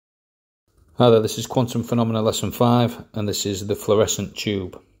Hi there, this is Quantum Phenomena Lesson 5, and this is the fluorescent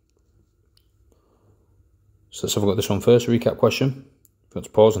tube. So let's have a look at this one first, a recap question. If you want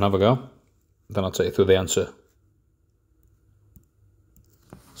to pause and have a go, then I'll take you through the answer.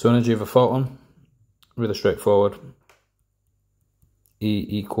 So energy of a photon, really straightforward. E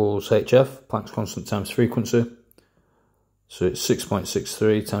equals hf, Planck's constant times frequency. So it's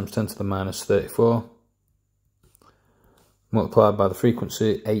 6.63 times 10 to the minus 34. Multiplied by the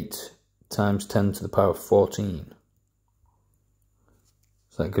frequency, 8 times 10 to the power of 14.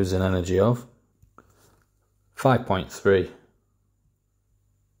 So that gives an energy of 5.3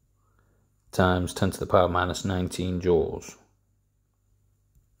 times 10 to the power minus 19 joules.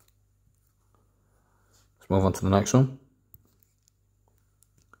 Let's move on to the next one.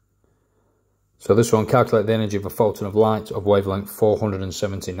 So this one, calculate the energy of a photon of light of wavelength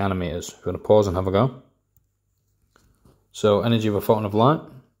 470 nanometers. If you want to pause and have a go. So energy of a photon of light,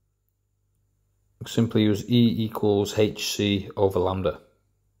 simply use E equals hc over lambda.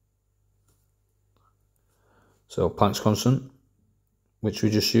 So Planck's constant, which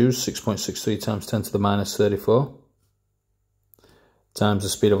we just used, 6.63 times 10 to the minus 34, times the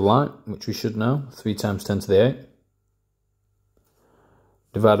speed of light, which we should know, 3 times 10 to the 8,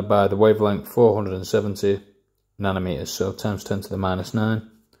 divided by the wavelength 470 nanometers, so times 10 to the minus 9,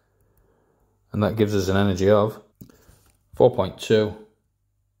 and that gives us an energy of 4.2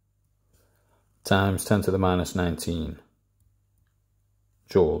 times 10 to the minus 19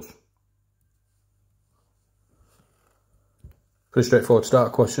 joules. Pretty straightforward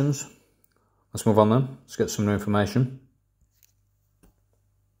start questions. Let's move on then. Let's get some new information.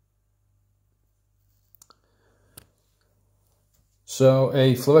 So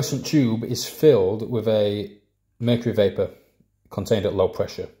a fluorescent tube is filled with a mercury vapor contained at low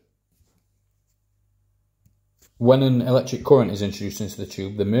pressure. When an electric current is introduced into the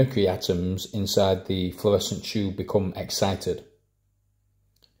tube, the mercury atoms inside the fluorescent tube become excited.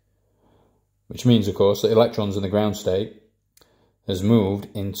 Which means, of course, that electrons in the ground state have moved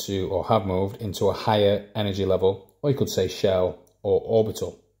into a higher energy level, or you could say shell or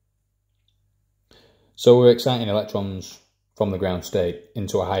orbital. So we're exciting electrons from the ground state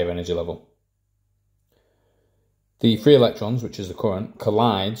into a higher energy level. The free electrons, which is the current,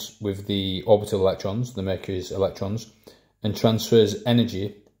 collides with the orbital electrons, the Mercury's electrons, and transfers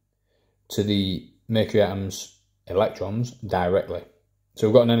energy to the Mercury atom's electrons directly. So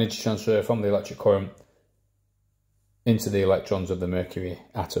we've got an energy transfer from the electric current into the electrons of the Mercury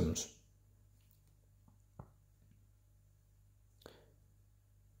atoms.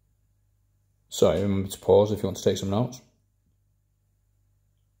 Sorry, remember to pause if you want to take some notes.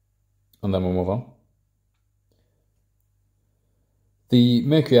 And then we'll move on. The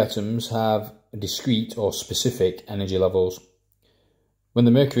mercury atoms have discrete or specific energy levels. When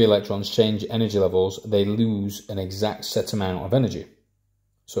the mercury electrons change energy levels, they lose an exact set amount of energy.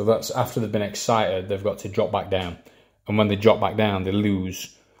 So that's after they've been excited, they've got to drop back down. And when they drop back down, they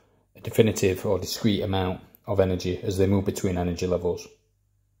lose a definitive or discrete amount of energy as they move between energy levels.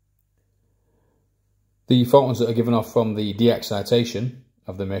 The photons that are given off from the de-excitation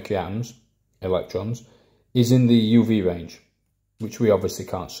of the mercury atoms, electrons, is in the UV range, which we obviously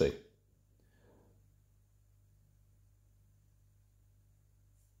can't see.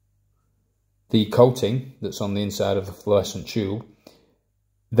 The coating that's on the inside of the fluorescent tube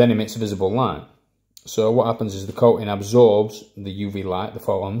then emits visible light. So what happens is the coating absorbs the UV light, the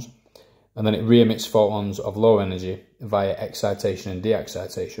photons, and then it re-emits photons of low energy via excitation and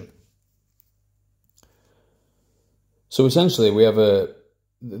de-excitation. So essentially we have the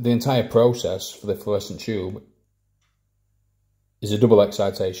entire process for the fluorescent tube is a double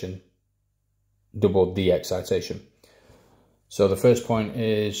excitation, double de-excitation. So the first point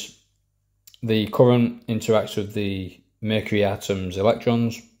is the current interacts with the mercury atom's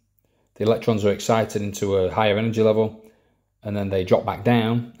electrons. The electrons are excited into a higher energy level, and then they drop back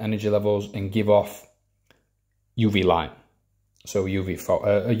down energy levels and give off UV light. So a UV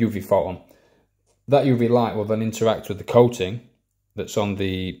photon. That UV light will then interact with the coating that's on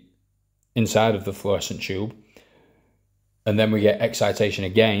the inside of the fluorescent tube. And then we get excitation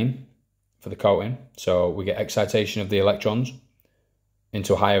again for the coating. So we get excitation of the electrons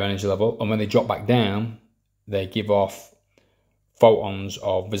into a higher energy level. And when they drop back down, they give off photons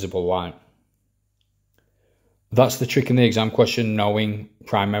of visible light. That's the trick in the exam question, knowing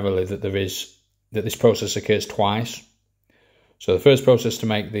primarily that this process occurs twice. So the first process to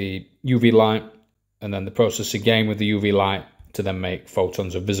make the UV light, and then the process again with the UV light to then make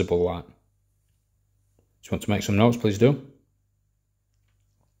photons of visible light. If you want to make some notes, please do.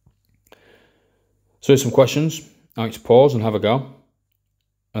 So here's some questions. I like to pause and have a go.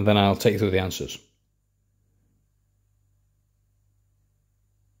 and then I'll take you through the answers.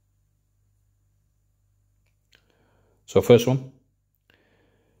 So first one.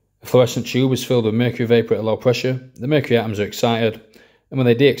 A fluorescent tube is filled with mercury vapour at low pressure. The mercury atoms are excited, and when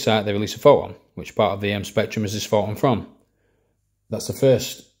they de-excite, they release a photon. Which part of the EM spectrum is this photon from? That's the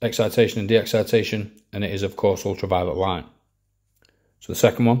first excitation and de-excitation, and it is, of course, ultraviolet light. So the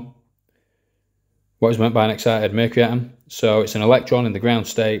second one. What is meant by an excited mercury atom? So it's an electron in the ground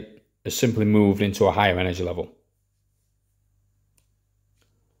state has simply moved into a higher energy level.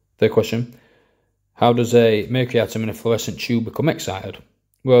 Third question. How does a mercury atom in a fluorescent tube become excited?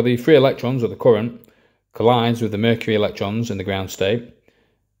 Well, the free electrons, or the current, collides with the mercury electrons in the ground state,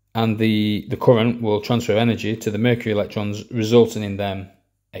 and the current will transfer energy to the mercury electrons, resulting in them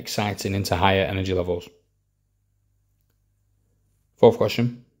exciting into higher energy levels. Fourth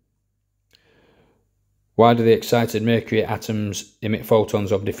question. Why do the excited mercury atoms emit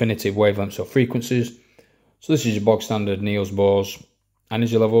photons of definitive wavelengths or frequencies? So this is your bog standard Niels-Bohr's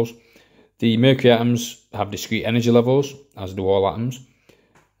energy levels. The mercury atoms have discrete energy levels, as do all atoms.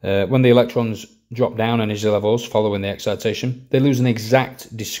 When the electrons drop down energy levels following the excitation, they lose an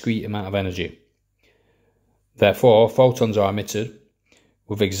exact discrete amount of energy. Therefore, photons are emitted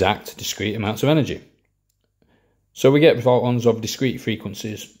with exact discrete amounts of energy. So we get photons of discrete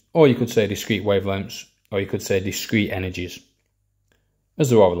frequencies, or you could say discrete wavelengths, or you could say discrete energies. As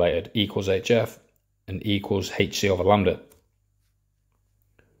they're all related, E equals HF and E equals Hc over lambda.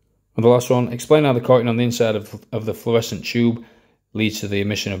 And the last one, explain how the coating on the inside of the fluorescent tube leads to the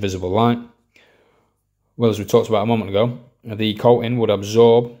emission of visible light. Well, as we talked about a moment ago, the coating would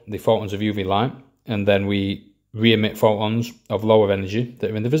absorb the photons of UV light, and then we re-emit photons of lower energy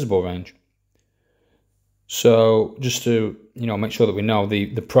that are in the visible range. So just to make sure that we know, the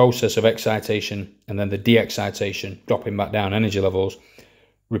process of excitation and then the de-excitation, dropping back down energy levels,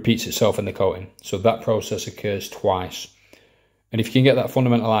 repeats itself in the coating. So that process occurs twice. And if you can get that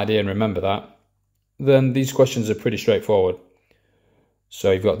fundamental idea and remember that, then these questions are pretty straightforward.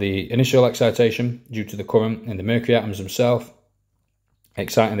 So you've got the initial excitation due to the current in the mercury atoms themselves,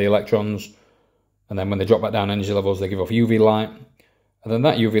 exciting the electrons, and then when they drop back down energy levels, they give off UV light, and then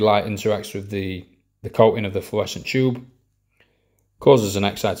that UV light interacts with the coating of the fluorescent tube, causes an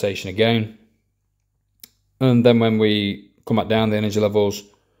excitation again, and then when we come back down the energy levels,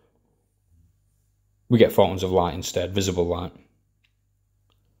 we get photons of light instead, visible light.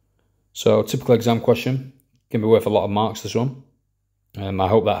 So typical exam question, can be worth a lot of marks, this one. I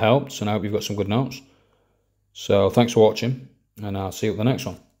hope that helped, and I hope you've got some good notes. So thanks for watching, and I'll see you at the next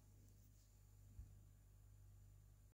one.